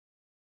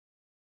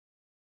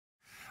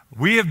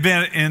We have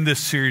been in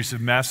this series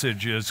of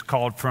messages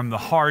called From the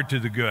Hard to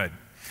the Good.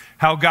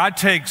 How God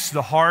takes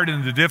the hard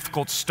and the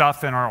difficult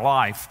stuff in our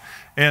life.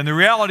 And the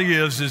reality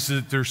is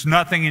that there's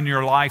nothing in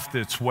your life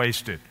that's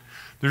wasted.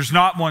 There's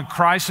not one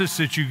crisis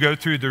that you go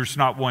through. There's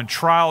not one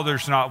trial.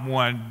 There's not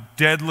one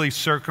deadly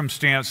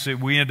circumstance that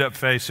we end up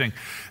facing.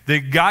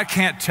 That God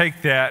can't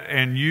take that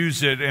and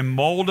use it and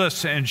mold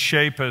us and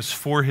shape us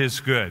for His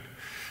good.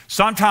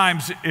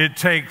 Sometimes it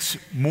takes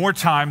more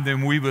time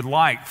than we would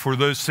like for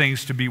those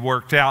things to be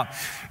worked out.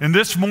 And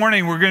this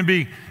morning we're going to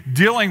be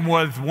dealing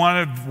with one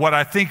of what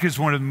I think is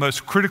one of the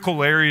most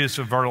critical areas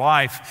of our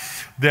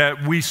life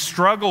that we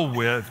struggle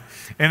with.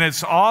 And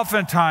it's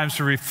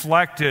oftentimes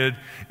reflected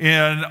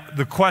in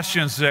the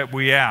questions that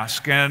we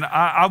ask. And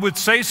I would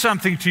say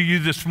something to you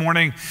this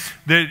morning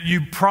that you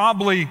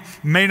probably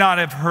may not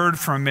have heard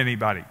from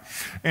anybody.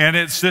 And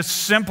it's this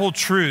simple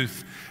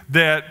truth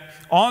that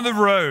on the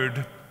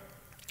road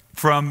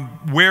from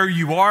where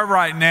you are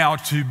right now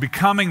to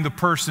becoming the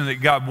person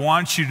that God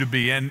wants you to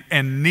be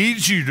and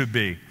needs you to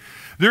be,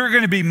 there are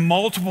going to be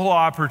multiple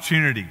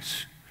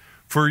opportunities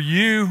for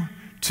you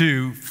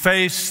to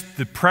face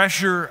the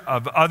pressure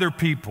of other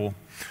people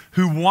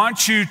who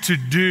want you to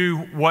do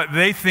what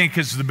they think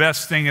is the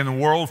best thing in the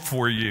world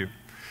for you.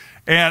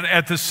 And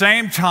at the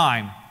same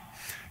time,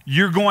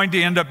 you're going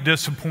to end up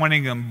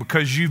disappointing them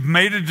because you've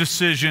made a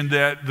decision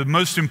that the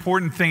most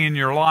important thing in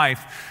your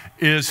life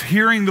is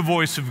hearing the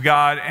voice of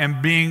God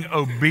and being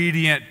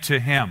obedient to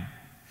Him.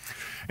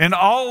 And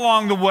all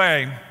along the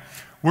way,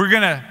 we're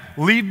going to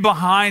leave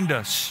behind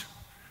us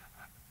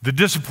the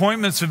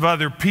disappointments of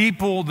other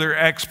people, their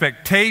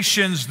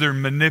expectations, their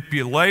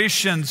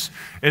manipulations,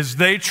 as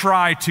they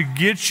try to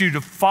get you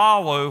to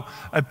follow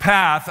a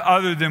path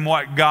other than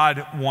what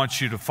God wants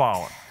you to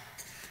follow.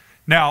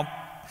 Now,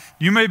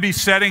 you may be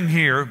sitting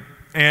here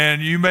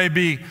and you may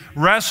be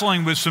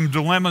wrestling with some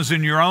dilemmas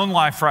in your own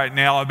life right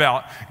now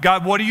about,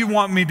 God, what do you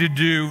want me to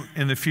do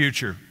in the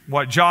future?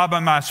 What job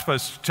am I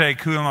supposed to take?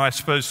 Who am I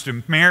supposed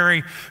to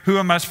marry? Who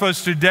am I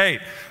supposed to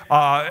date?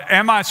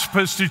 Am I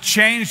supposed to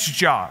change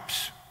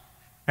jobs?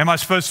 Am I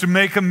supposed to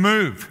make a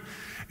move?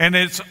 And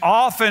it's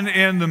often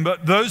in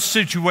those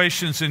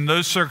situations, in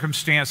those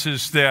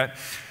circumstances that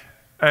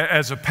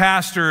as a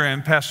pastor,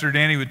 and Pastor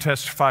Danny would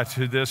testify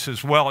to this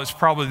as well, it's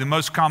probably the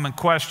most common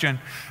question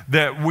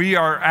that we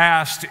are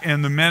asked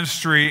in the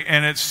ministry,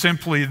 and it's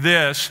simply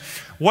this: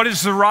 what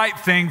is the right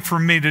thing for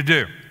me to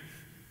do?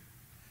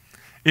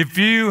 If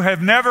you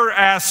have never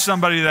asked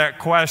somebody that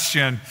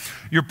question,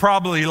 you're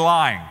probably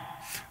lying.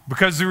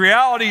 Because the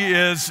reality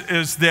is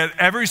that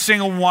every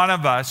single one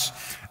of us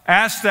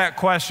asks that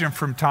question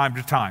from time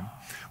to time.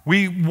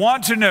 We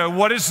want to know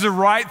what is the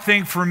right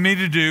thing for me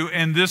to do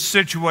in this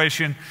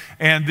situation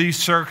and these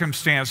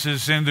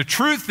circumstances. And the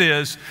truth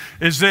is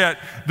that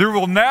there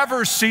will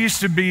never cease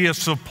to be a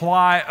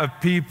supply of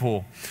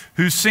people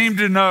who seem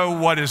to know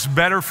what is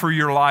better for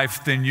your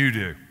life than you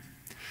do.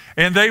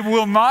 And they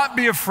will not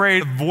be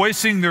afraid of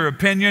voicing their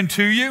opinion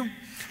to you.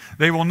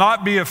 They will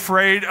not be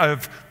afraid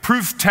of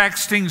proof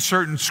texting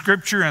certain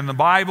scripture in the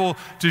Bible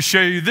to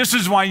show you this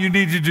is why you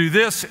need to do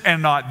this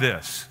and not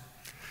this.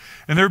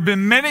 And there have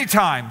been many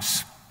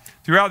times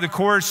throughout the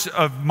course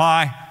of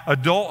my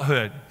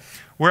adulthood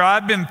where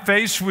I've been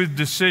faced with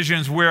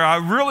decisions where I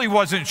really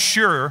wasn't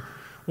sure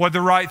what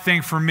the right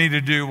thing for me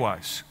to do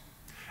was.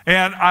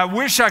 And I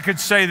wish I could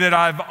say that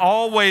I've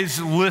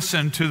always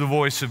listened to the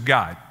voice of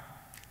God,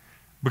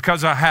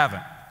 because I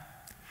haven't.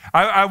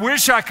 I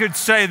wish I could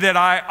say that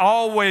I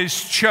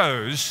always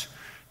chose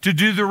to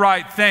do the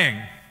right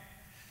thing,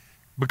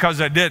 because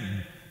I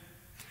didn't.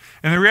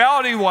 And the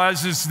reality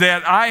is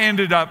that I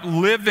ended up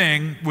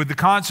living with the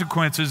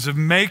consequences of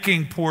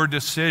making poor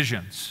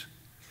decisions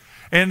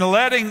and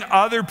letting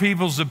other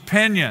people's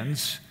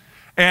opinions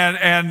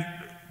and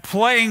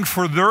playing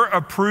for their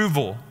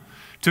approval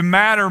to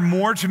matter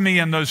more to me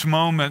in those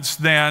moments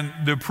than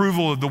the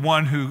approval of the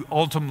one who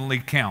ultimately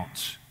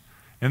counts,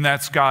 and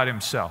that's God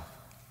Himself.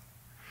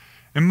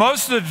 And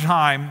most of the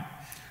time,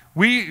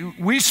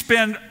 we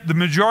spend the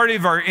majority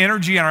of our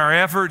energy and our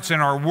efforts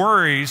and our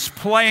worries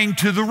playing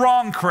to the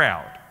wrong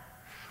crowd.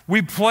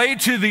 We play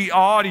to the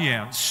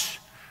audience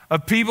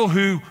of people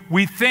who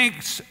we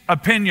think's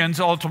opinions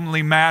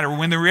ultimately matter,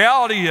 when the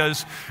reality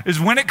is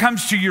when it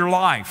comes to your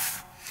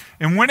life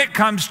and when it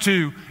comes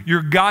to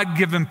your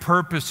God-given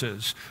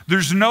purposes,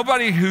 there's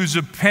nobody whose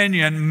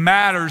opinion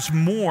matters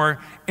more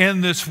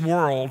in this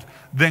world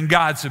than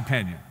God's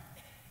opinion.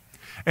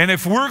 And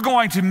if we're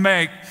going to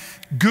make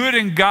good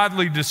and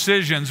godly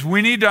decisions,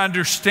 we need to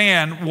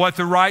understand what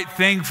the right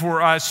thing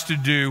for us to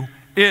do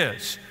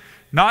is.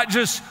 Not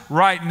just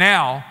right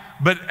now,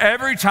 but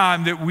every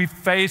time that we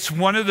face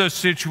one of those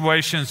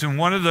situations and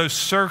one of those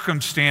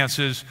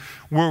circumstances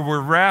where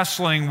we're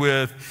wrestling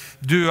with,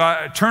 do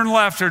I turn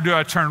left or do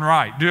I turn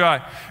right? Do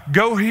I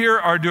go here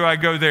or do I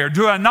go there?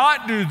 Do I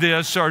not do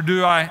this or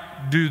do I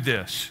do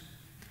this?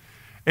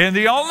 And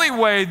the only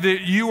way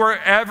that you are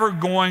ever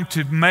going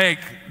to make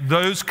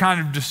those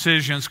kind of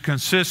decisions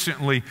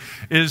consistently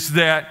is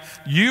that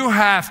you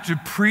have to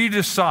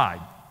pre-decide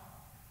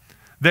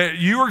that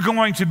you are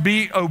going to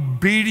be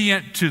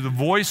obedient to the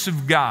voice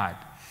of God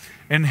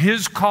and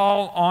His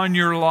call on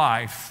your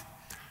life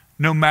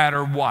no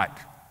matter what.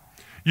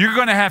 You're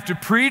going to have to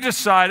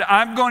pre-decide,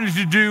 I'm going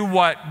to do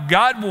what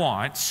God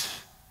wants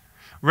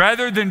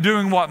rather than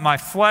doing what my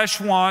flesh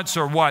wants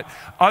or what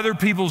other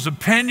people's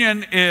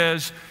opinion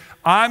is.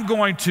 I'm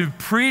going to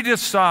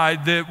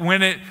pre-decide that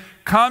when it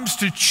comes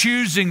to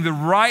choosing the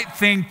right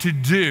thing to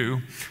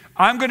do,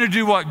 I'm going to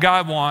do what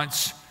God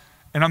wants,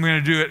 and I'm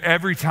going to do it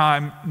every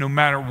time, no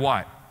matter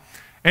what.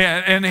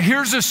 And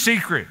here's a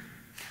secret.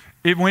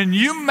 When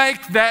you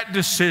make that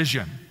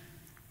decision,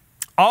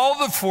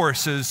 all the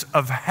forces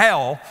of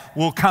hell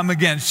will come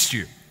against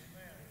you.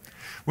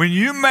 When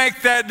you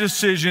make that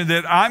decision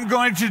that I'm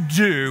going to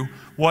do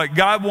what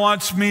God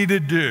wants me to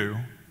do,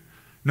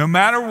 no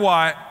matter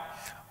what,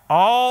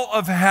 all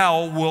of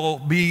hell will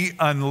be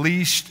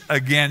unleashed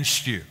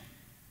against you.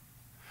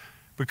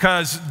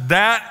 Because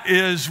that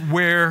is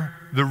where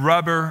the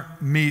rubber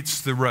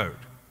meets the road.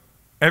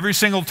 Every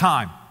single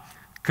time,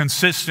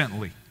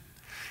 consistently.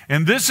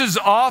 And this is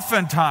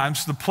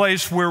oftentimes the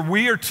place where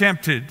we are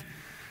tempted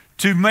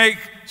to make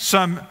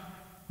some,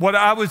 what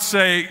I would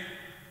say,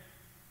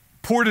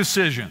 poor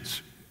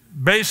decisions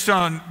based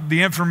on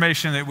the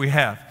information that we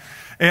have.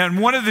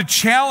 And one of the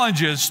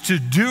challenges to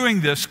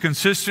doing this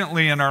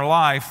consistently in our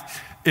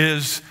life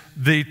is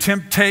the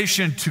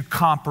temptation to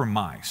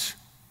compromise.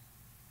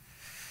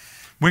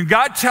 When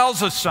God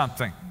tells us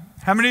something,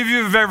 how many of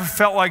you have ever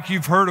felt like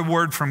you've heard a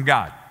word from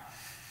God?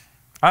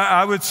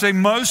 I would say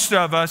most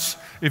of us,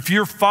 if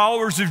you're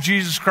followers of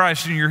Jesus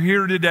Christ and you're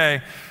here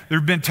today, there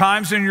have been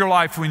times in your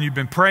life when you've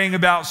been praying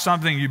about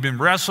something, you've been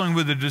wrestling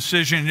with a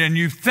decision, and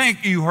you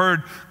think you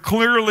heard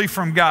clearly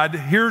from God,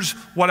 here's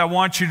what I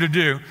want you to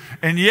do.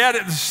 And yet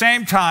at the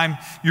same time,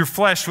 your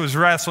flesh was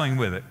wrestling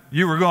with it.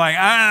 You were going,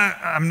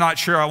 I'm not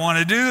sure I want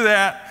to do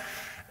that.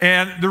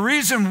 And the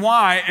reason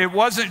why, it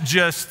wasn't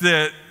just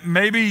that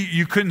maybe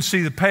you couldn't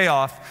see the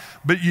payoff,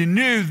 but you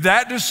knew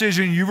that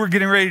decision you were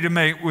getting ready to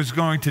make was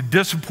going to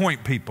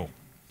disappoint people.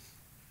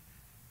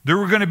 There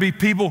were going to be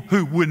people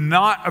who would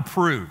not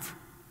approve.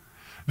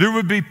 There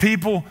would be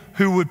people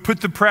who would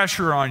put the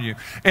pressure on you.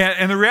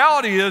 And the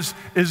reality is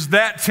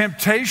that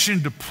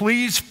temptation to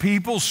please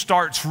people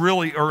starts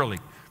really early,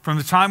 from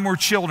the time we're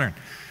children.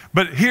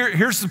 But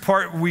here's the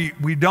part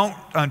we don't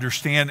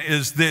understand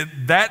is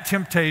that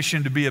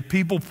temptation to be a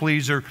people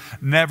pleaser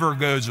never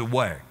goes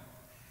away.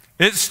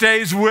 It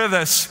stays with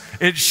us.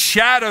 It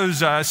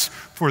shadows us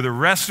for the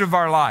rest of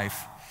our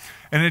life.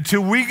 And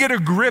until we get a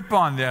grip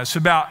on this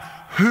about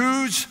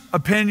whose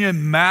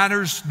opinion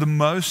matters the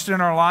most in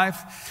our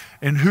life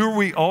and who are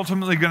we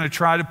ultimately going to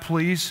try to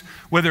please,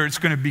 whether it's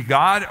going to be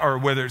God or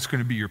whether it's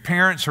going to be your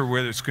parents or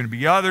whether it's going to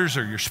be others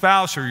or your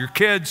spouse or your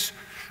kids,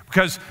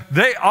 because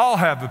they all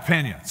have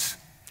opinions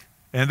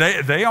and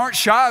they aren't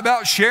shy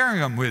about sharing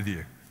them with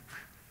you.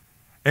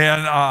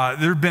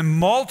 And there have been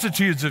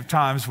multitudes of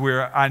times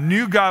where I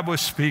knew God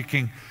was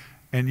speaking,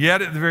 and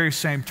yet at the very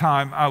same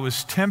time, I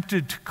was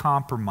tempted to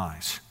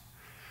compromise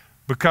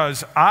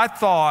because I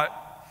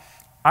thought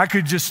I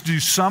could just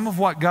do some of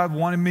what God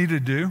wanted me to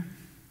do,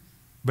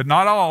 but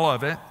not all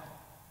of it,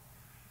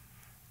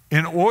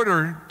 in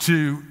order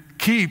to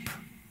keep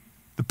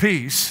the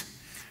peace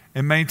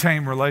and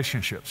maintain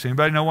relationships.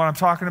 Anybody know what I'm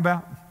talking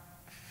about?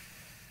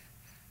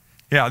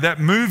 Yeah, that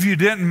move you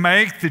didn't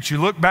make that you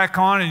look back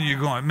on and you're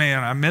going,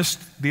 man, I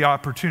missed the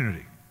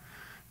opportunity.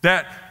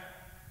 That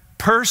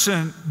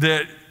person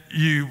that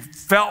you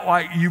felt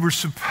like you were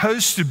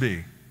supposed to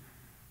be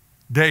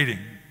dating,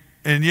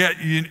 and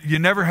yet you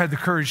never had the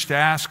courage to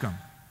ask them.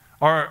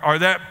 Or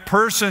that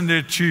person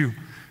that you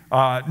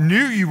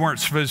knew you weren't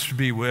supposed to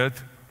be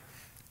with,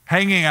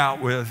 hanging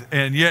out with,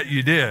 and yet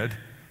you did.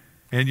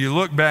 And you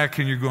look back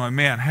and you're going,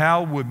 man,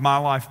 how would my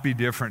life be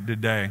different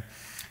today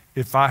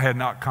if I had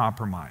not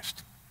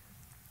compromised?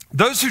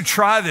 Those who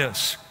try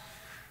this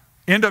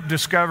end up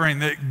discovering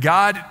that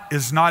God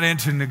is not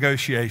into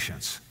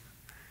negotiations.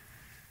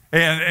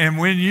 And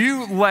when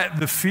you let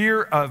the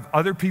fear of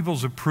other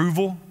people's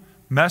approval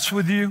mess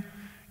with you,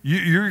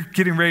 you're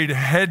getting ready to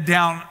head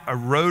down a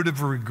road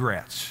of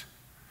regrets.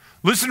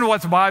 Listen to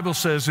what the Bible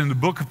says in the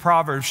book of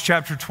Proverbs,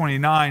 chapter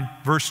 29,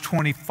 verse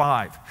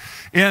 25.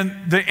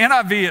 In the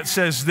NIV, it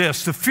says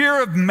this: the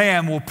fear of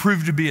man will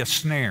prove to be a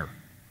snare.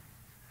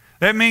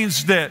 That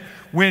means that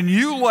when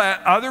you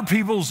let other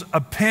people's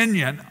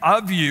opinion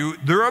of you,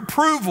 their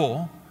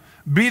approval,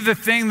 be the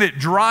thing that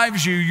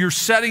drives you, you're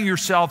setting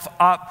yourself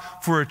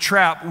up for a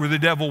trap where the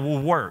devil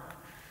will work.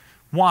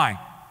 Why?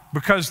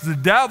 Because the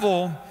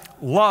devil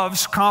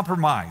loves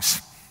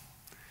compromise.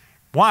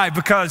 Why?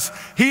 Because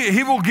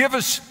he will give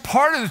us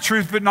part of the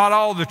truth, but not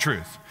all of the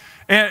truth.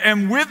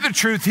 And with the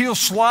truth, he'll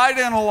slide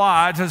in a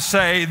lie to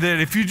say that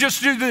if you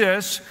just do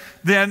this,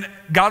 then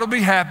God will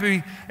be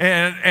happy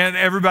and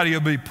everybody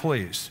will be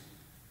pleased.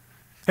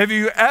 Have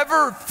you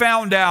ever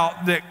found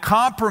out that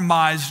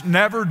compromise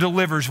never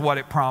delivers what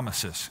it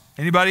promises?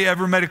 Anybody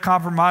ever made a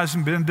compromise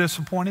and been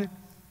disappointed?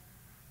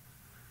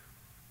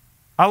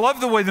 I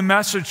love the way the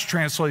Message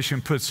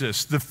translation puts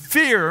this. The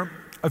fear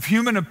of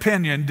human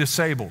opinion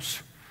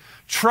disables.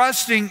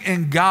 Trusting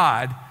in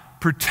God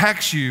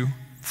protects you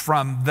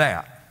from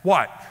that.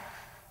 What?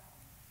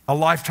 A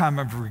lifetime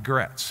of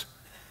regrets.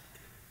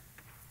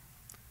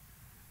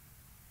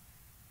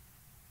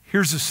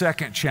 Here's the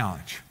second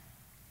challenge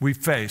we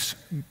face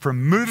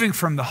from moving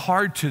from the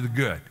hard to the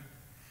good,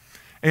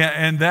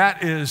 and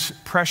that is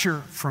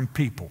pressure from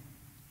people.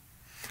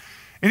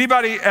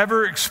 Anybody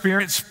ever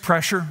experienced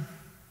pressure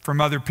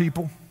from other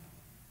people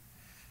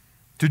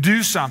to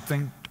do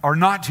something or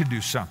not to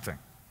do something?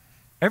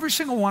 Every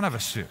single one of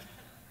us do.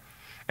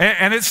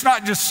 And it's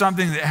not just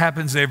something that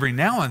happens every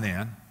now and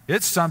then.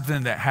 It's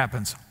something that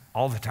happens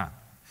all the time.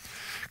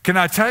 Can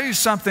I tell you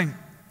something?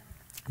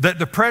 That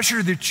the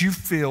pressure that you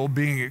feel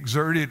being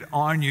exerted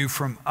on you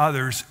from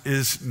others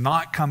is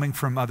not coming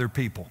from other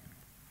people.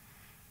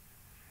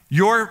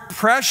 Your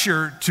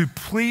pressure to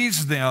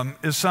please them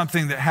is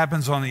something that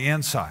happens on the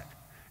inside.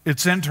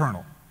 It's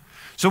internal.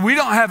 So we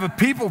don't have a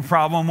people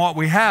problem. What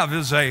we have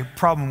is a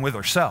problem with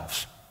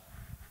ourselves.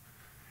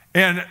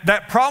 And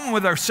that problem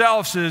with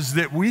ourselves is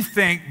that we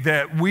think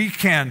that we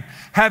can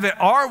have it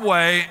our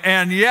way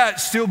and yet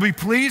still be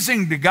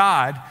pleasing to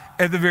God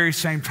at the very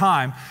same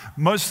time.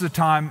 Most of the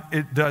time,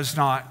 it does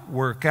not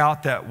work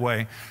out that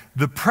way.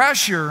 The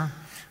pressure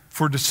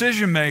for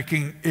decision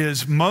making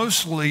is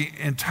mostly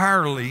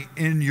entirely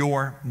in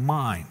your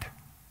mind.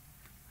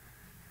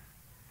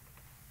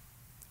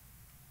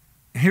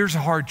 Here's a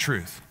hard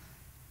truth.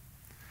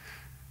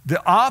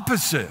 The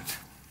opposite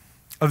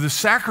of the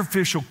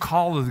sacrificial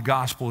call of the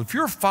gospel, if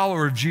you're a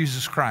follower of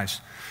Jesus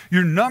Christ,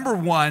 your number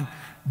one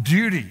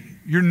duty,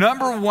 your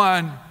number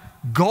one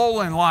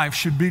goal in life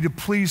should be to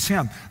please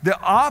Him. The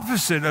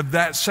opposite of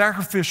that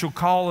sacrificial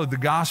call of the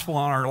gospel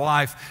on our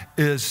life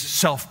is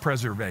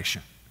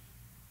self-preservation.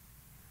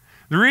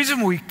 The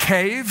reason we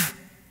cave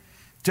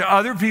to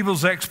other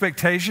people's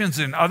expectations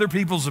and other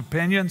people's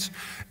opinions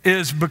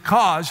is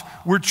because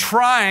we're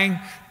trying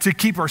to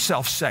keep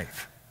ourselves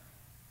safe.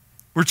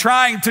 We're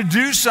trying to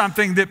do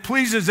something that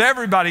pleases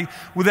everybody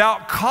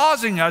without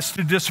causing us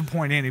to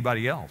disappoint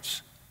anybody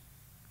else.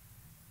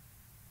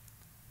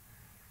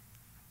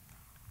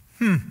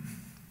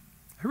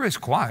 Everybody's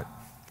quiet.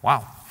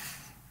 Wow.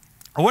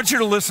 I want you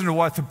to listen to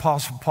what the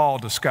Apostle Paul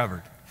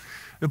discovered.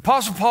 The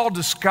Apostle Paul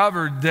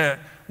discovered that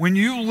when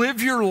you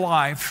live your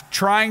life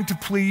trying to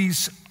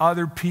please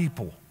other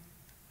people,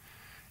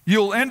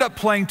 you'll end up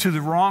playing to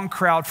the wrong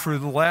crowd for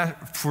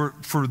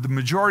the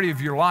majority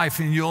of your life,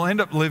 and you'll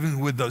end up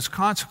living with those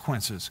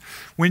consequences.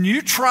 When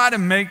you try to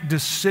make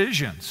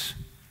decisions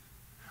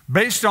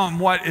based on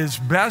what is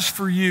best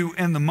for you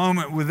in the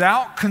moment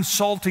without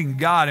consulting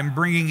God and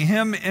bringing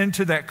Him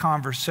into that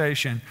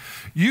conversation,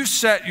 you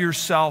set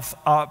yourself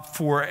up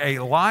for a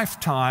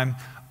lifetime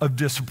of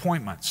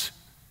disappointments.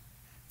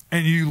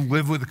 And you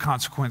live with the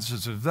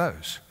consequences of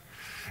those.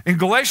 In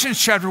Galatians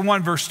chapter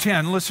 1, verse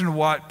 10, listen to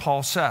what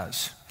Paul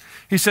says.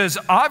 He says,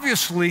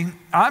 obviously,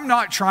 I'm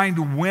not trying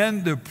to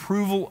win the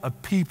approval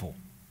of people,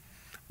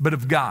 but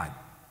of God.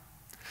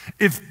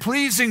 If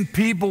pleasing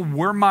people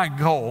were my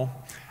goal,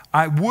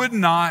 I would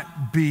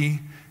not be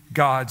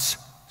God's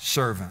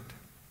servant.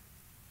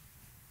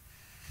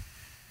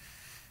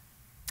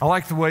 I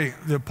like the way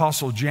the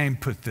Apostle James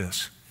put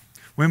this.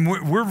 When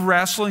we're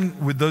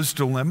wrestling with those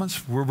dilemmas,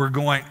 where we're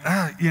going,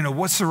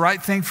 what's the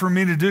right thing for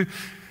me to do?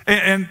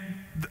 And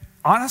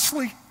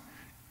honestly,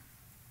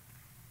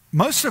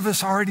 most of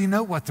us already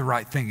know what the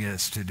right thing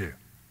is to do.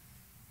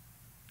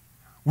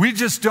 We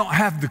just don't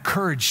have the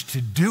courage to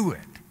do it.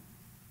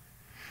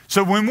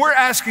 So when we're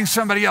asking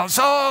somebody else,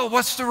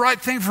 what's the right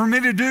thing for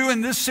me to do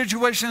in this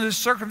situation, in this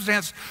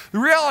circumstance? The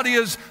reality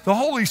is the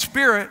Holy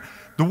Spirit,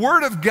 the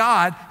Word of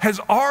God, has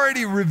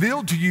already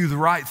revealed to you the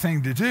right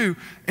thing to do,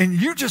 and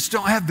you just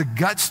don't have the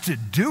guts to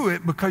do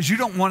it because you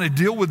don't want to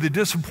deal with the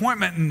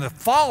disappointment and the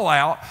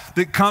fallout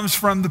that comes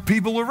from the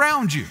people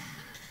around you.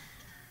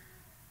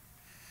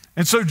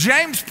 And so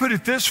James put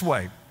it this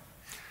way.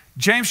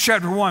 James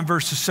chapter 1,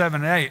 verses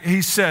 7 and 8,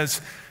 he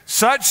says,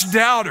 such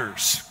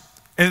doubters,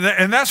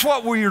 and that's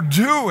what we are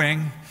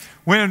doing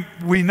when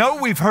we know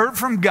we've heard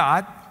from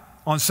God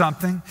on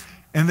something,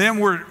 and then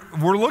we're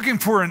looking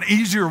for an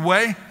easier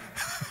way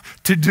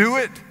to do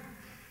it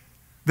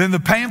than the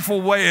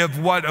painful way of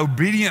what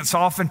obedience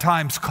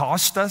oftentimes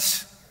costs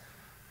us.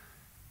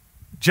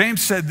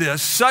 James said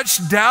this,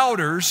 such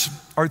doubters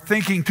are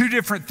thinking two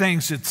different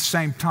things at the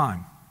same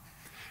time,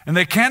 and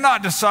they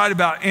cannot decide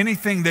about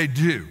anything they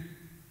do.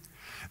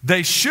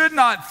 They should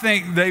not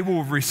think they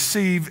will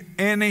receive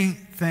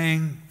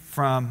anything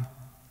from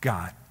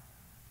God.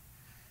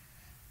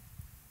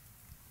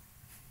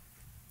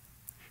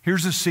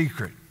 Here's a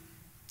secret.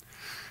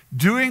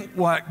 Doing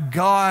what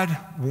God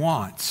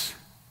wants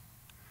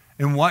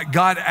and what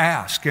God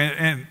asks.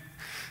 And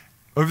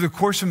over the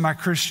course of my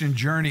Christian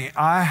journey,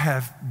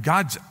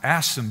 God's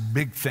asked some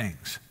big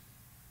things.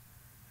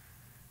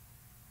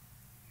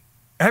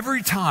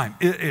 Every time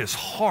it is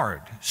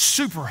hard,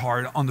 super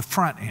hard on the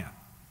front end.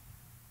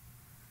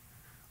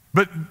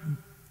 But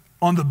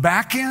on the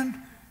back end,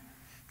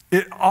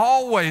 It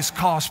always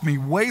costs me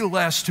way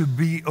less to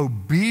be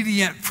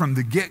obedient from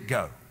the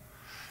get-go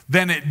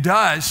than it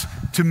does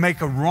to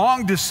make a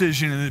wrong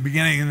decision in the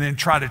beginning and then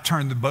try to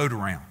turn the boat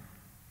around.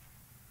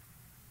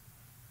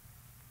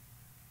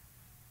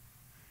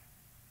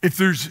 If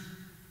there's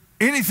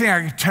anything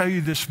I can tell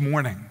you this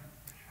morning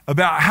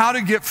about how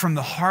to get from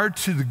the hard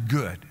to the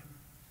good,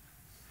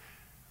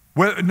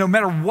 no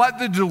matter what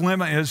the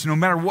dilemma is, no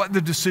matter what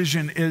the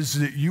decision is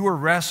that you are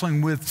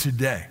wrestling with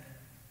today,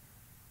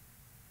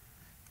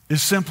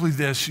 is simply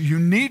this: you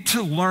need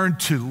to learn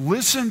to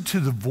listen to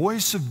the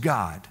voice of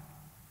God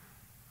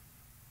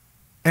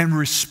and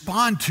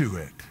respond to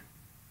it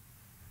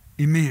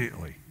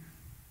immediately.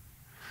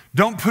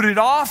 Don't put it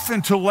off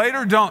until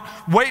later. Don't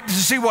wait to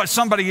see what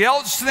somebody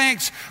else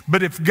thinks.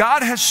 But if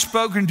God has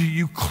spoken to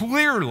you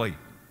clearly,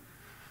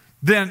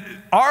 then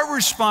our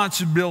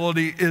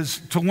responsibility is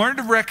to learn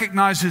to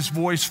recognize his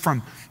voice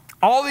from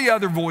all the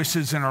other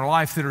voices in our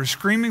life that are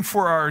screaming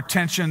for our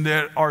attention,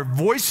 that are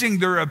voicing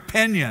their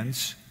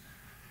opinions,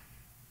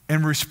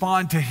 and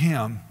respond to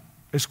him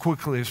as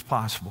quickly as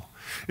possible.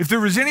 If there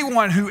was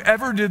anyone who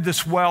ever did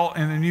this well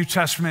in the New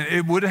Testament,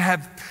 it would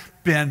have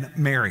been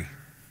Mary.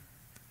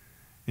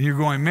 And you're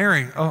going,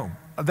 Mary, oh,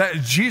 that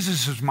is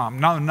Jesus' mom.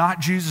 No, not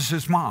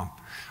Jesus' mom.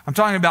 I'm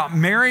talking about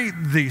Mary,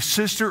 the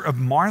sister of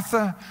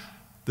Martha,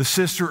 the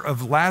sister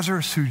of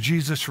Lazarus, who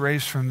Jesus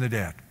raised from the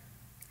dead.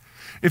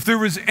 If there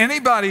was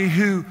anybody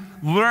who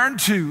learned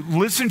to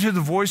listen to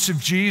the voice of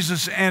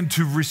Jesus and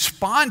to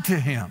respond to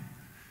him,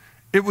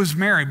 it was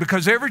Mary.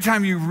 Because every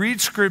time you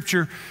read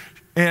Scripture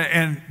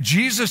and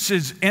Jesus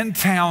is in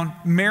town,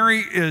 Mary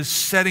is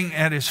sitting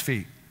at his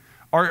feet,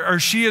 or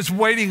she is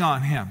waiting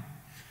on him.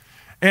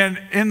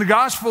 And in the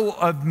Gospel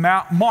of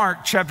Mark,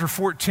 chapter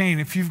 14,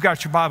 if you've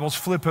got your Bibles,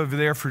 flip over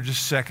there for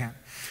just a second.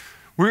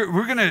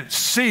 We're going to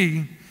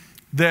see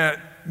that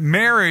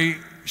Mary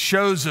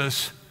shows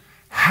us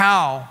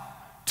how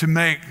to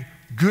make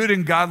good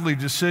and godly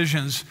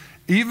decisions,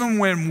 even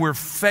when we're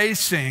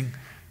facing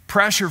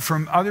pressure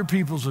from other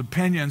people's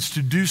opinions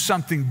to do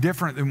something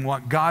different than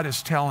what God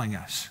is telling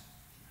us.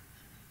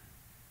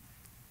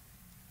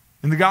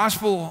 In the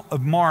Gospel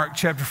of Mark,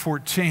 chapter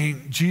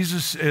 14,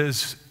 Jesus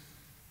is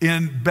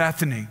in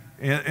Bethany.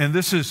 And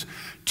this is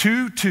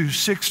 2 to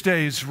 6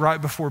 days right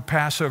before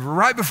Passover,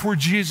 right before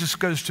Jesus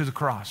goes to the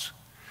cross.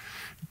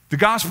 The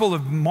Gospel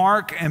of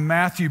Mark and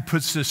Matthew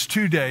puts this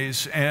 2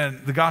 days,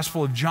 and the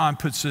Gospel of John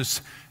puts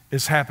this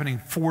as happening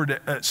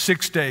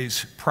 6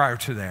 days prior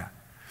to that.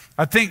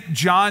 I think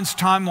John's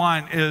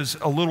timeline is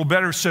a little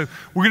better, so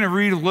we're going to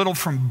read a little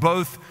from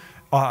both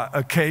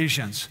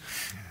occasions.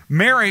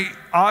 Mary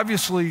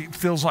obviously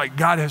feels like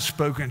God has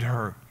spoken to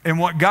her, and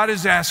what God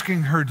is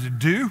asking her to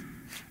do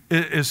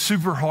is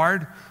super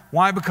hard.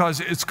 Why? Because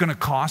it's going to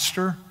cost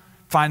her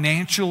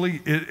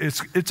financially.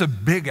 It's a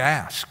big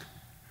ask.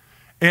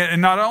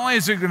 And not only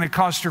is it going to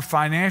cost her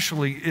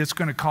financially, it's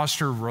going to cost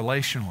her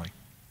relationally.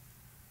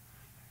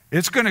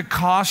 It's going to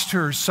cost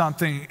her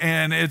something,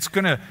 and it's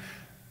going to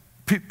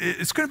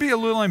be a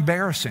little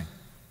embarrassing.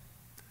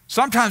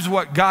 Sometimes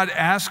what God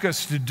asks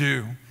us to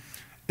do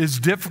is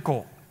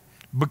difficult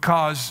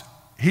because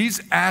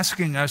he's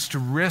asking us to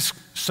risk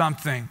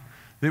something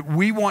that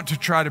we want to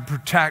try to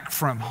protect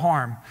from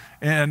harm,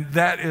 and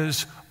that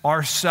is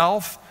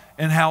ourself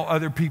and how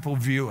other people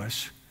view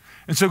us.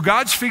 And so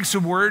God speaks a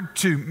word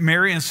to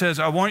Mary and says,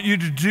 I want you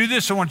to do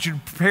this. I want you to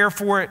prepare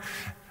for it.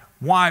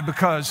 Why?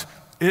 Because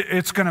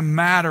it's going to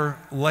matter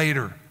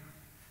later.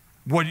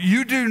 What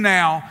you do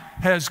now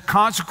has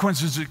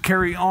consequences that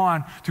carry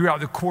on throughout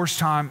the course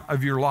time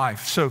of your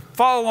life. So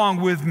follow along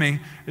with me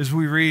as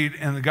we read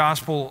in the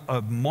Gospel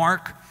of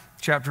Mark,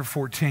 chapter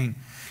 14.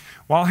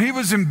 While he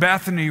was in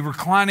Bethany,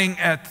 reclining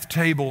at the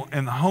table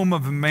in the home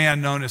of a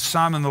man known as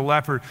Simon the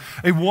leper,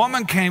 a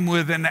woman came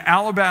with an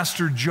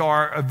alabaster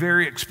jar of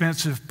very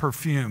expensive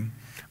perfume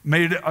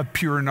made of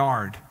pure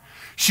nard.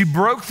 She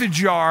broke the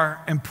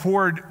jar and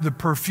poured the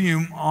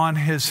perfume on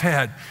his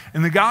head.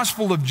 In the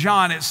Gospel of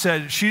John, it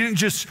said she didn't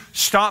just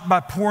stop by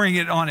pouring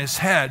it on his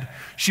head.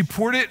 She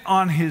poured it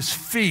on his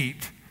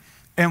feet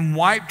and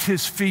wiped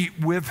his feet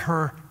with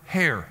her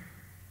hair.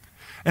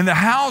 And the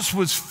house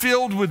was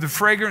filled with the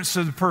fragrance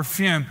of the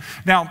perfume.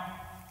 Now,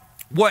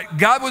 what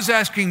God was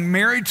asking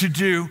Mary to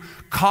do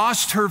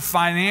cost her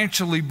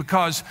financially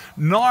because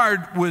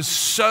nard was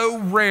so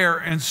rare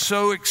and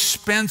so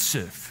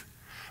expensive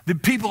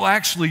that people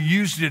actually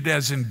used it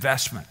as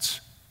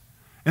investments.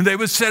 And they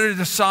would set it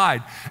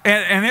aside.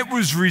 And it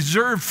was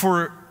reserved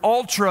for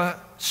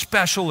ultra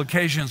special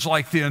occasions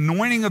like the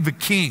anointing of the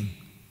king,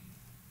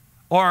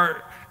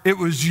 or it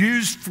was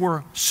used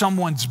for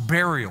someone's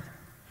burial.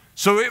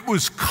 So it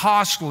was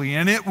costly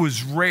and it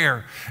was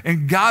rare.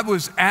 And God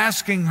was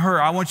asking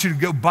her, I want you to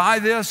go buy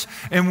this.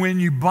 And when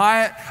you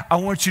buy it, I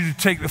want you to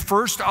take the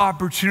first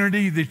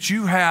opportunity that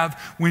you have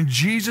when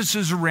Jesus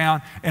is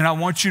around. And I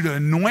want you to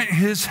anoint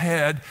his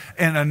head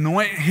and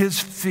anoint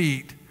his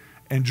feet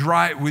and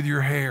dry it with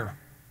your hair.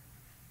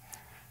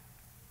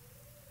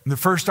 And the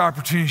first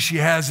opportunity she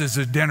has is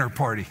a dinner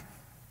party,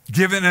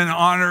 given in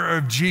honor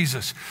of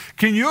Jesus.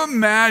 Can you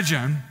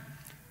imagine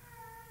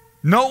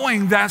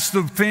knowing that's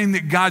the thing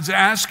that God's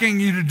asking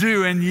you to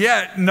do, and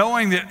yet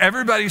knowing that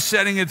everybody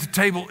sitting at the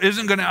table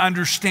isn't going to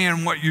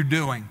understand what you're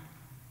doing.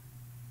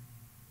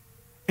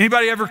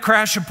 Anybody ever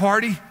crash a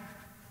party?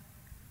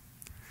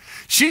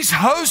 She's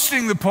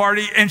hosting the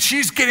party and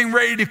she's getting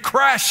ready to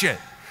crash it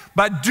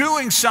by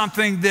doing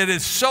something that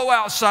is so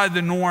outside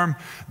the norm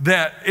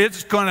that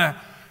it's going to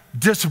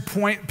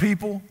disappoint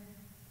people.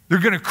 They're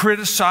going to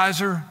criticize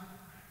her.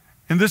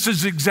 And this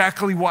is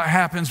exactly what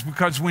happens,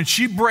 because when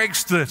she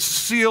breaks the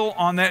seal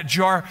on that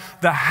jar,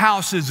 the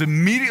house is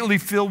immediately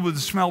filled with the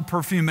smell of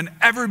perfume, and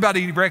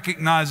everybody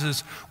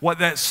recognizes what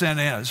that scent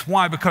is.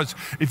 Why? Because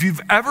if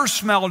you've ever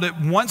smelled it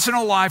once in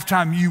a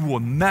lifetime, you will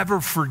never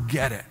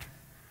forget it.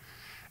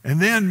 And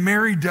then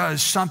Mary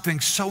does something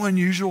so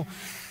unusual.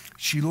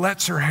 She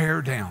lets her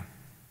hair down.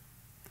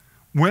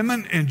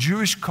 Women in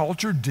Jewish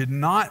culture did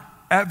not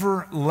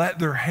ever let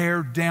their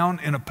hair down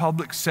in a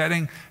public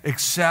setting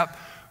except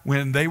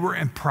when they were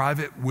in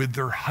private with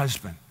their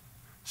husband.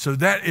 So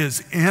that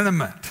is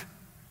intimate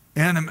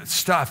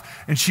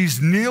stuff. And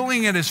she's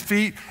kneeling at his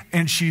feet,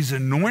 and she's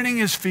anointing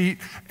his feet,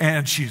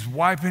 and she's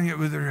wiping it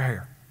with her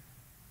hair.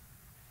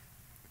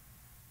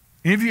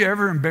 Any of you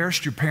ever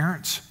embarrassed your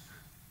parents?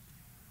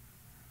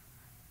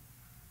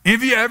 Any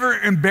of you ever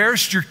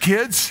embarrassed your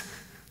kids?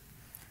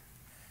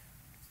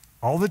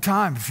 All the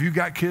time. If you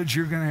got kids,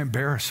 you're going to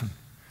embarrass them.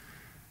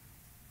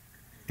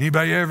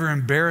 Anybody ever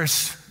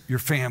embarrass your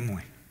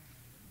family?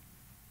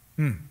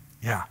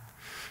 Yeah.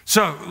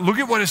 So look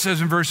at what it says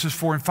in verses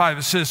 4 and 5.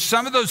 It says,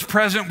 some of those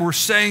present were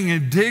saying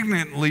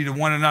indignantly to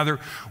one another,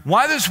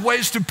 why this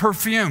waste of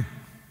perfume?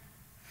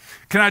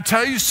 Can I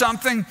tell you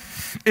something?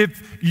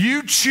 If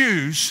you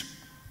choose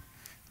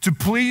to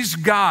please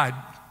God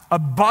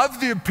above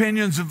the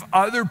opinions of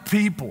other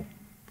people,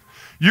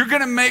 you're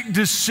going to make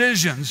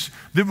decisions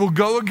that will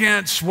go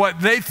against what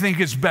they think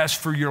is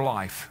best for your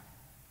life.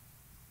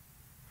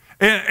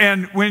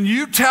 And when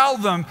you tell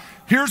them,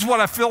 here's what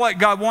I feel like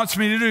God wants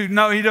me to do.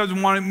 No, he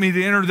doesn't want me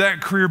to enter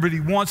that career, but he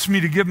wants me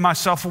to give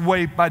myself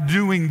away by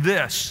doing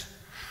this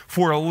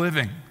for a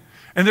living.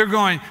 And they're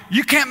going,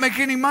 you can't make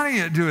any money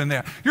at doing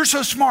that. You're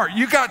so smart.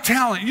 You got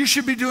talent. You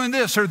should be doing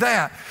this or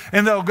that.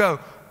 And they'll go,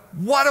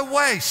 what a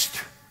waste.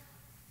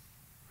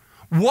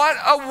 What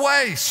a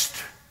waste.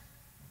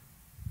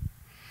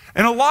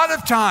 And a lot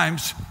of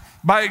times,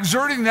 by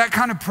exerting that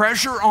kind of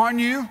pressure on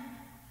you,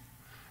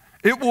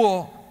 it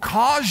will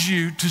cause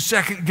you to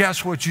second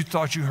guess what you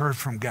thought you heard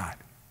from God.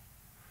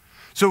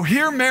 So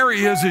here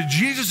Mary is at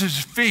Jesus'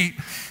 feet,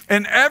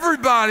 and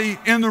everybody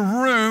in the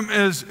room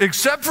is,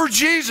 except for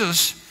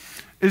Jesus,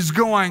 is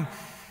going,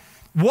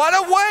 what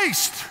a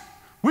waste.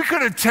 We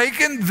could have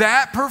taken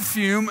that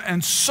perfume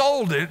and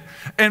sold it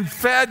and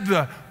fed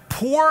the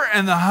poor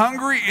and the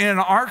hungry in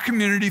our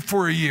community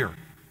for a year.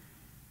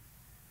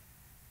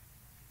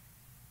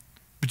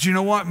 But you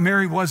know what?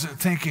 Mary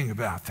wasn't thinking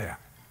about that.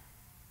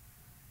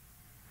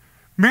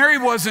 Mary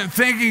wasn't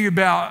thinking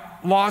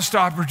about lost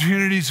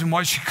opportunities and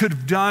what she could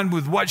have done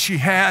with what she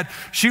had.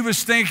 She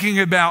was thinking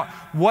about,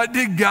 what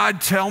did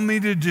God tell me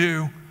to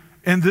do?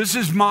 And this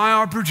is my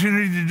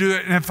opportunity to do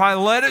it. And if I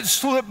let it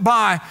slip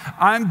by,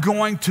 I'm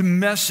going to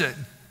miss it.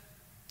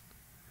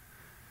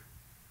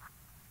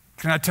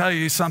 Can I tell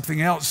you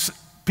something else?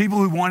 People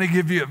who want to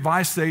give you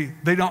advice, they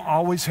don't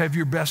always have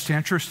your best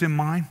interest in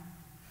mind.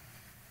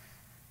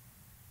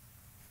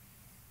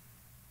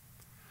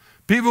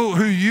 People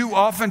who you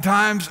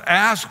oftentimes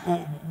ask,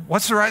 well,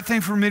 what's the right thing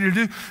for me to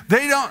do?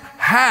 They don't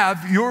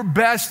have your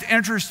best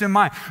interest in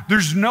mind.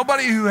 There's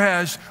nobody who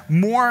has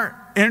more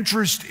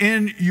interest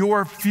in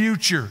your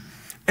future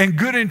and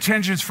good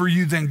intentions for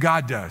you than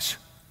God does.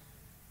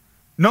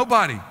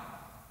 Nobody.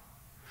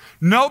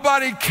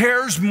 Nobody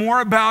cares more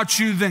about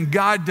you than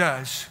God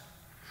does.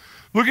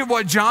 Look at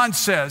what John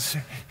says.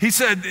 He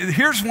said,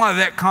 here's why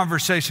that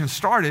conversation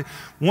started.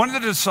 One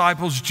of the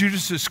disciples,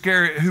 Judas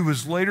Iscariot, who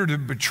was later to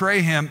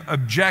betray him,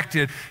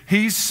 objected.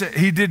 He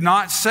did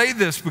not say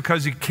this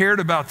because he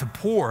cared about the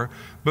poor,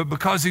 but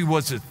because he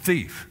was a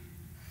thief.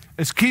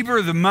 As keeper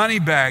of the money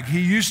bag, he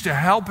used to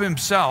help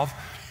himself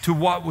to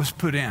what was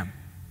put in.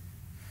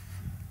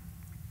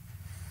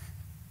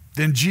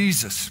 Then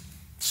Jesus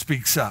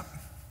speaks up.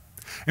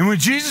 And when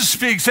Jesus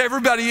speaks,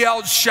 everybody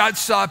else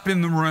shuts up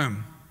in the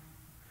room.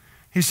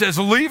 He says,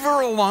 leave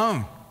her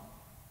alone.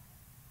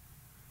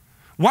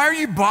 Why are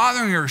you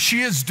bothering her? She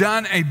has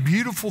done a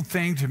beautiful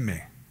thing to me.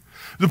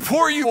 The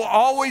poor you will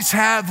always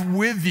have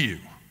with you.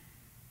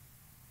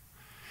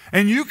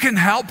 And you can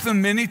help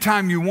them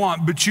anytime you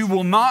want, but you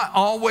will not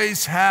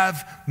always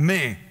have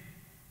me.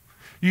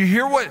 You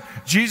hear what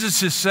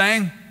Jesus is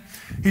saying?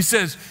 He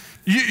says,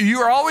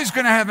 you are always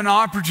going to have an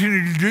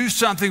opportunity to do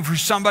something for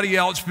somebody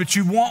else, but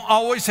you won't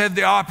always have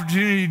the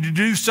opportunity to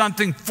do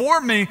something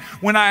for me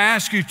when I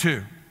ask you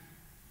to.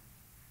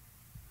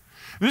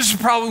 This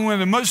is probably one of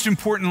the most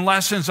important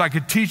lessons I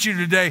could teach you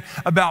today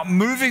about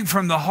moving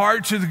from the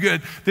hard to the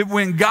good, that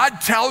when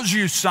God tells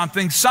you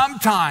something,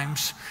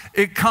 sometimes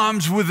it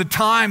comes with a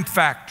time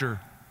factor.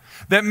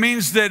 That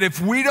means that if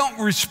we don't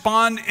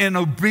respond in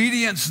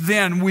obedience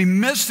then, we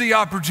miss the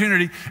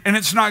opportunity and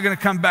it's not going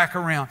to come back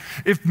around.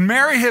 If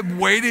Mary had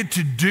waited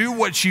to do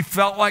what she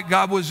felt like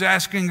God was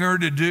asking her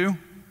to do,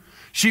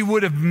 she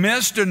would have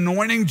missed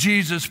anointing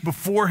Jesus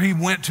before he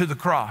went to the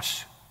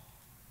cross.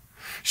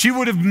 She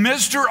would have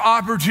missed her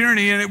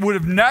opportunity and it would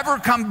have never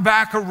come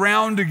back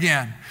around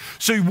again.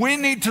 So we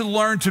need to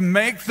learn to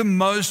make the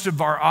most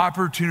of our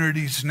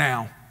opportunities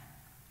now.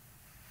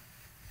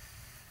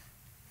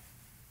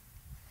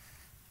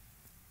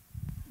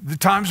 The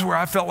times where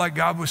I felt like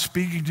God was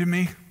speaking to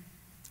me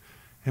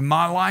in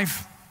my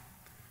life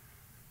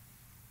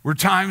were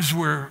times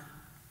where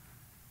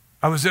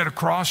I was at a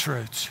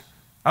crossroads.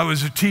 I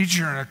was a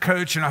teacher and a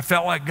coach, and I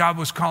felt like God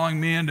was calling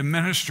me into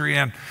ministry.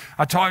 And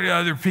I talked to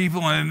other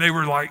people, and they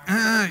were like,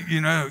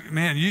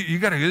 man, you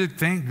got a good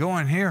thing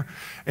going here.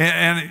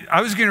 And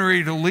I was getting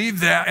ready to leave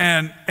that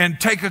and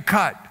take a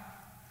cut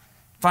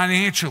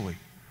financially.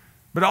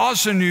 But I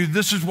also knew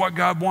this is what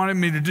God wanted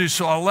me to do.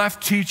 So I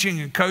left teaching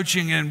and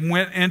coaching and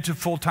went into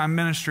full-time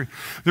ministry.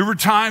 There were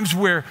times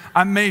where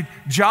I made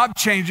job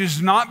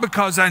changes, not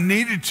because I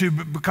needed to,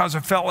 but because I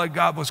felt like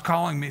God was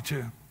calling me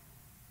to.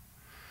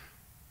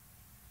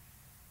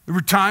 There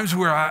were times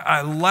where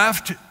I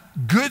left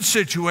good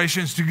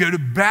situations to go to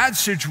bad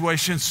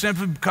situations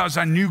simply because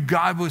I knew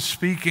God was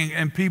speaking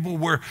and people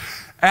were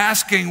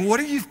asking, what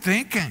are you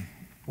thinking?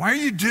 Why are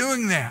you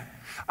doing that?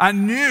 I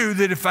knew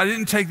that if I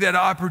didn't take that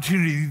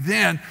opportunity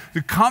then,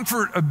 the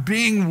comfort of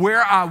being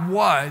where I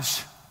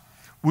was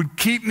would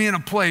keep me in a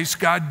place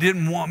God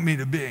didn't want me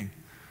to be.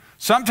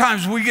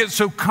 Sometimes we get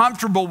so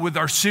comfortable with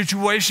our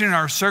situation,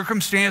 our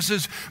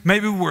circumstances.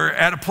 Maybe we're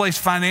at a place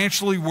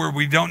financially where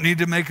we don't need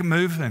to make a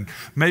move, and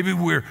maybe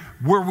we're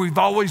where we've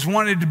always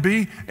wanted to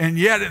be, and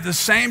yet at the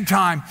same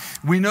time,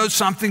 we know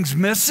something's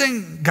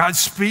missing, God's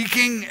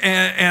speaking,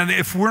 and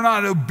if we're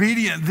not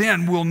obedient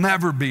then, we'll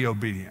never be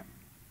obedient.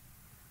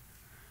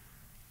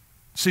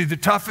 See, the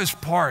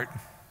toughest part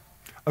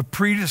of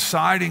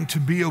pre-deciding to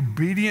be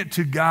obedient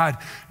to God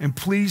and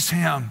please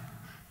Him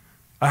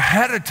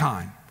ahead of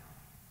time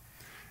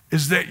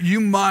is that you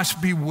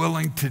must be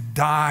willing to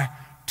die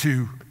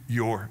to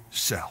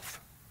yourself.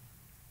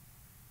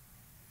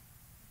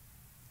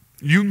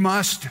 You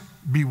must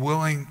be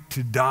willing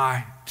to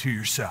die to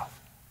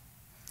yourself.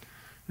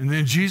 And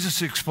then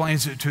Jesus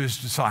explains it to his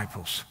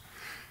disciples.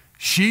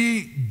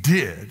 She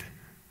did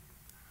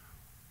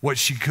what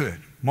she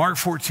could. Mark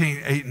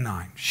 14, 8 and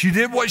 9. She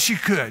did what she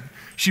could.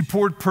 She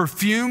poured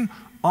perfume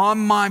on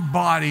my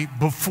body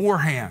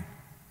beforehand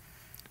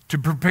to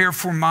prepare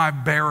for my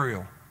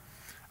burial.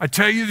 I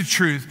tell you the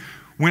truth,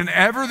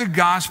 whenever the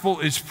gospel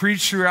is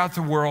preached throughout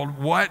the world,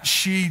 what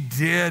she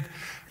did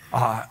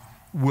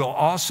will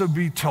also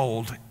be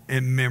told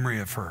in memory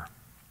of her.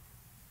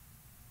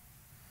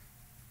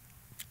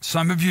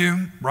 Some of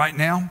you right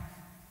now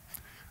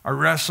are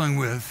wrestling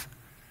with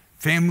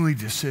family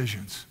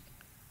decisions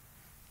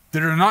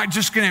that are not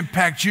just going to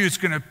impact you, it's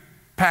going to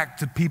impact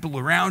the people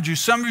around you.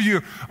 Some of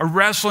you are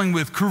wrestling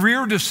with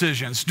career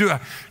decisions. Do I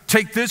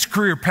take this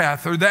career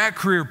path or that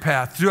career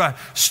path? Do I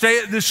stay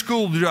at this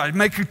school? Do I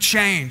make a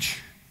change?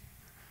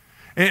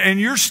 And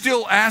you're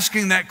still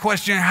asking that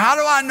question, how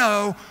do I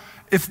know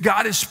if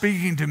God is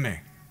speaking to me?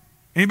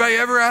 Anybody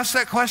ever ask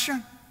that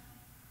question?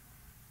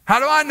 How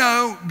do I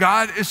know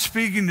God is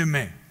speaking to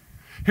me?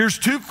 Here's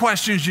two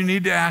questions you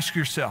need to ask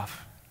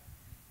yourself.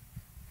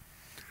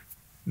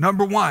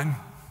 Number one,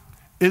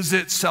 is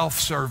it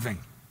self-serving?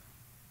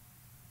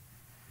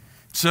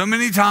 So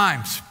many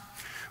times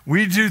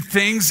we do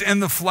things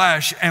in the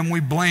flesh and we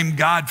blame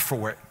God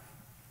for it.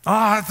 Oh,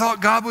 I thought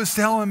God was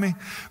telling me.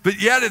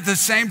 But yet at the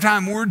same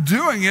time, we're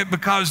doing it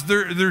because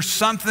there's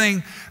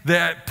something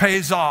that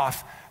pays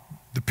off.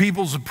 The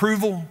people's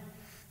approval,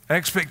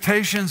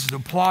 expectations, the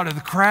applaud of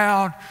the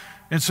crowd.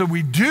 And so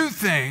we do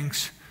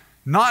things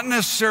not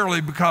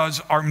necessarily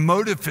because our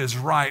motive is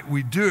right.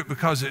 We do it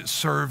because it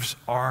serves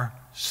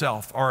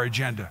ourself, our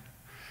agenda.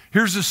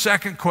 Here's the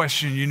second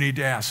question you need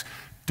to ask.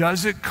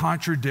 Does it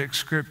contradict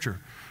Scripture?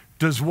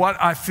 Does what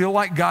I feel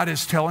like God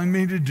is telling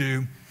me to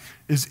do,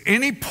 is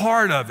any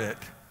part of it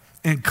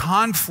in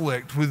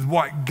conflict with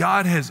what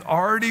God has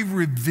already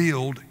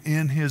revealed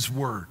in His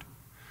Word?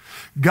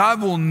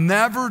 God will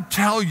never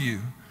tell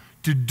you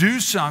to do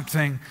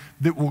something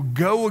that will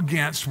go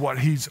against what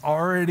He's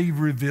already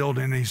revealed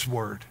in His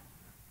Word.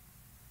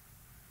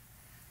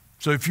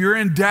 So if you're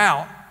in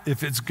doubt,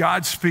 if it's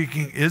God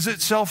speaking, is it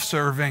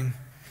self-serving?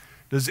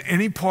 Does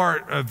any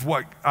part of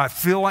what I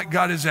feel like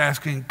God is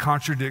asking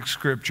contradict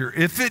Scripture?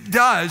 If it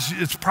does,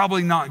 it's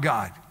probably not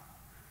God.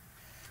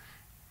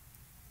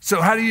 So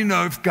how do you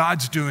know if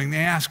God's doing the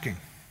asking?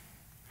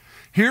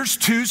 Here's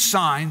two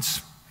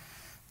signs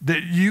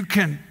that you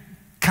can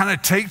kind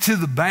of take to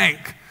the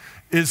bank.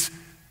 Is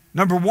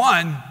number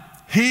one,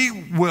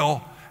 He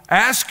will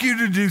ask you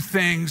to do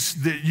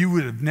things that you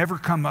would have never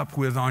come up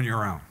with on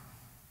your own.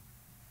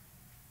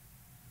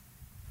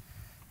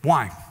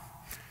 Why?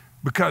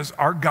 Because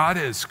our God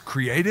is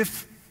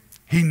creative.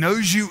 He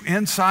knows you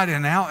inside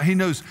and out. He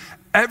knows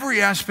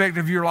every aspect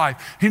of your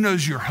life. He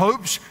knows your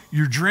hopes,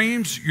 your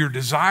dreams, your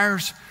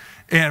desires.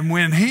 And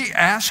when he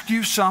asks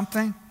you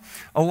something,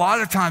 a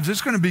lot of times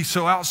it's going to be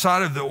so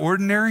outside of the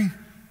ordinary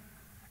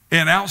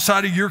and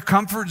outside of your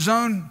comfort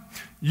zone,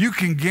 you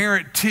can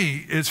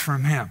guarantee it's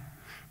from him.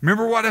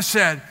 Remember what I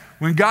said?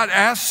 When God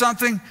asks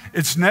something,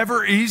 it's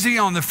never easy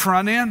on the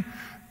front end.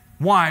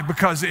 Why?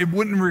 Because it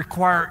wouldn't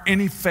require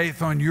any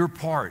faith on your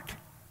part.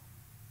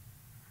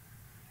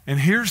 And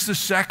here's the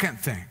second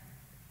thing.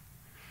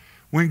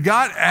 When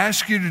God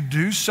asks you to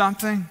do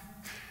something,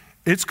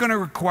 it's going to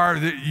require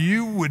that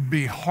you would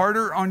be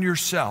harder on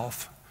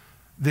yourself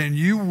than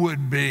you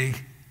would be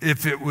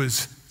if it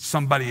was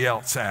somebody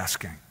else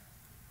asking.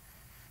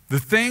 The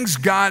things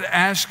God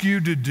asks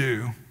you to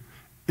do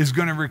is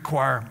going to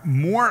require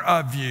more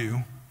of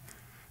you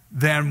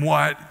than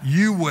what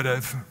you would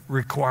have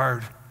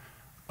required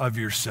of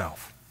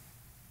yourself.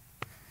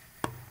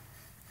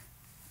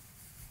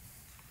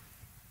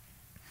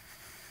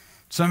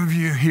 Some of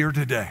you here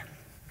today,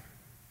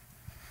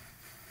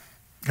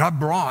 God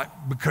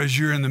brought because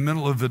you're in the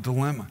middle of a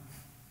dilemma.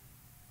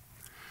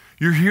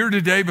 You're here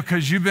today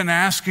because you've been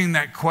asking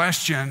that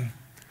question,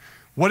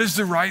 what is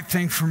the right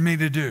thing for me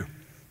to do?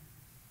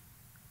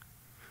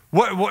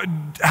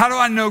 How do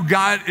I know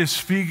God is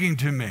speaking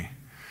to me?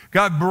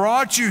 God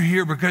brought you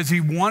here because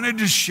he wanted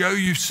to show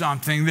you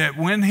something that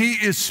when he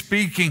is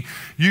speaking,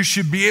 you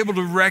should be able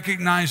to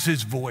recognize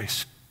his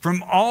voice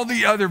from all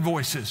the other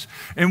voices.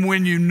 And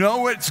when you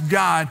know it's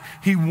God,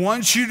 he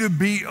wants you to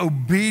be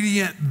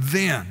obedient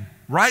then,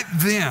 right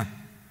then,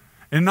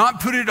 and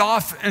not put it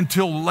off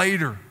until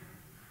later.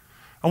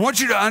 I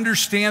want you to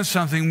understand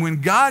something.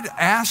 When God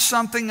asks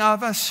something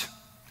of us,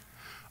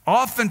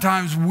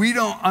 oftentimes we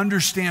don't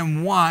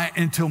understand why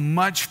until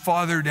much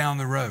farther down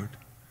the road.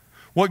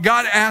 What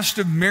God asked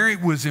of Mary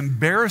was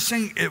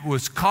embarrassing, it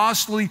was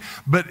costly,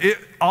 but it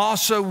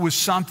also was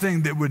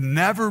something that would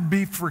never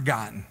be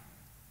forgotten.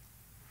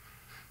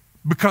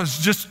 Because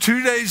just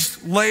 2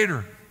 days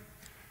later,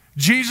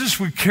 Jesus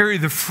would carry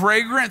the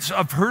fragrance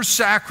of her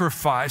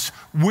sacrifice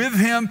with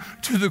him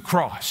to the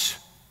cross.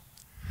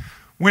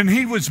 When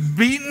he was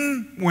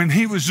beaten, when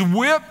he was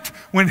whipped,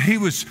 when he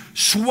was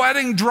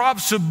sweating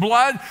drops of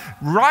blood,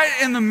 right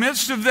in the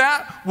midst of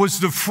that was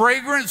the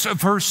fragrance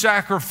of her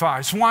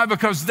sacrifice. Why?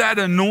 Because that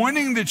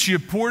anointing that she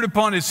had poured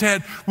upon his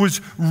head was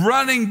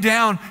running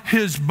down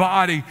his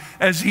body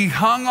as he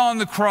hung on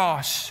the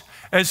cross,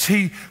 as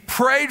he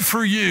prayed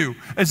for you,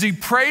 as he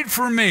prayed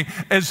for me,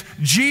 as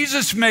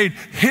Jesus made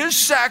his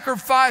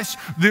sacrifice,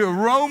 the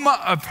aroma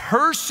of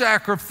her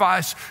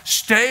sacrifice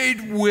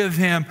stayed with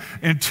him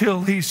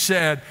until he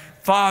said,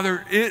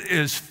 Father, it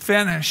is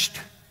finished.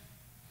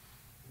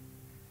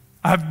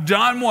 I've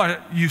done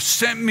what you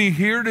sent me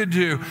here to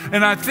do.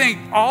 And I think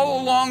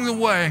all along the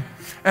way,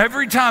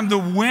 every time the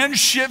wind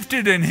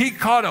shifted and he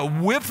caught a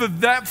whiff of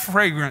that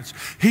fragrance,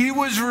 he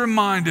was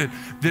reminded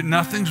that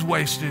nothing's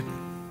wasted.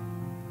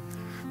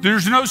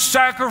 There's no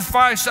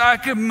sacrifice I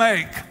can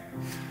make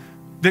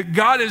that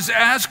God is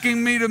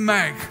asking me to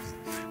make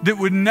that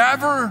would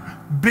never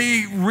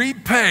be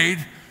repaid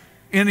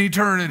in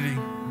eternity.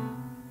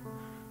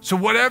 So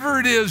whatever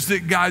it is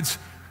that God's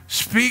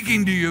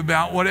speaking to you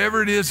about,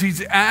 whatever it is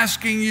he's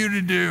asking you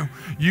to do,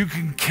 you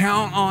can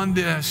count on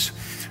this.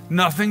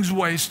 Nothing's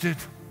wasted.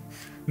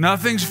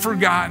 Nothing's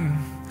forgotten.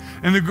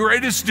 And the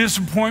greatest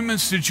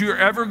disappointments that you're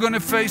ever going to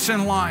face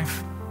in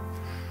life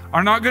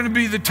are not going to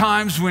be the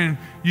times when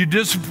you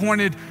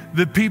disappointed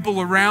the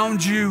people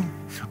around you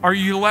or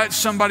you let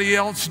somebody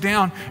else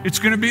down. It's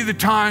going to be the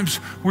times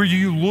where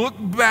you look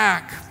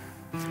back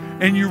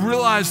and you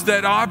realize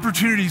that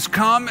opportunity's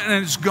come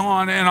and it's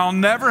gone, and I'll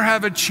never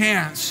have a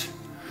chance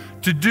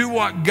to do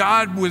what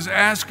God was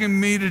asking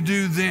me to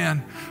do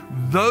then.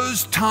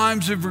 Those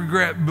times of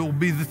regret will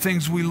be the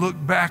things we look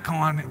back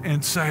on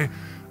and say,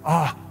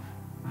 oh,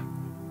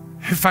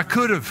 if I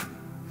could have,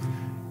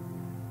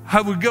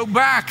 I would go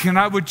back and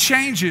I would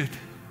change it.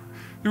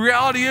 The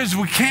reality is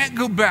we can't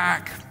go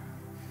back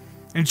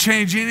and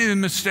change any of the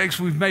mistakes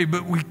we've made,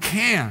 but we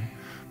can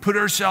put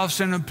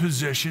ourselves in a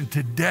position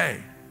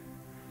today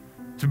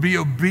to be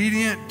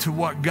obedient to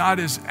what God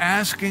is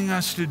asking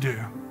us to do,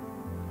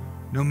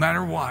 no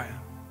matter what.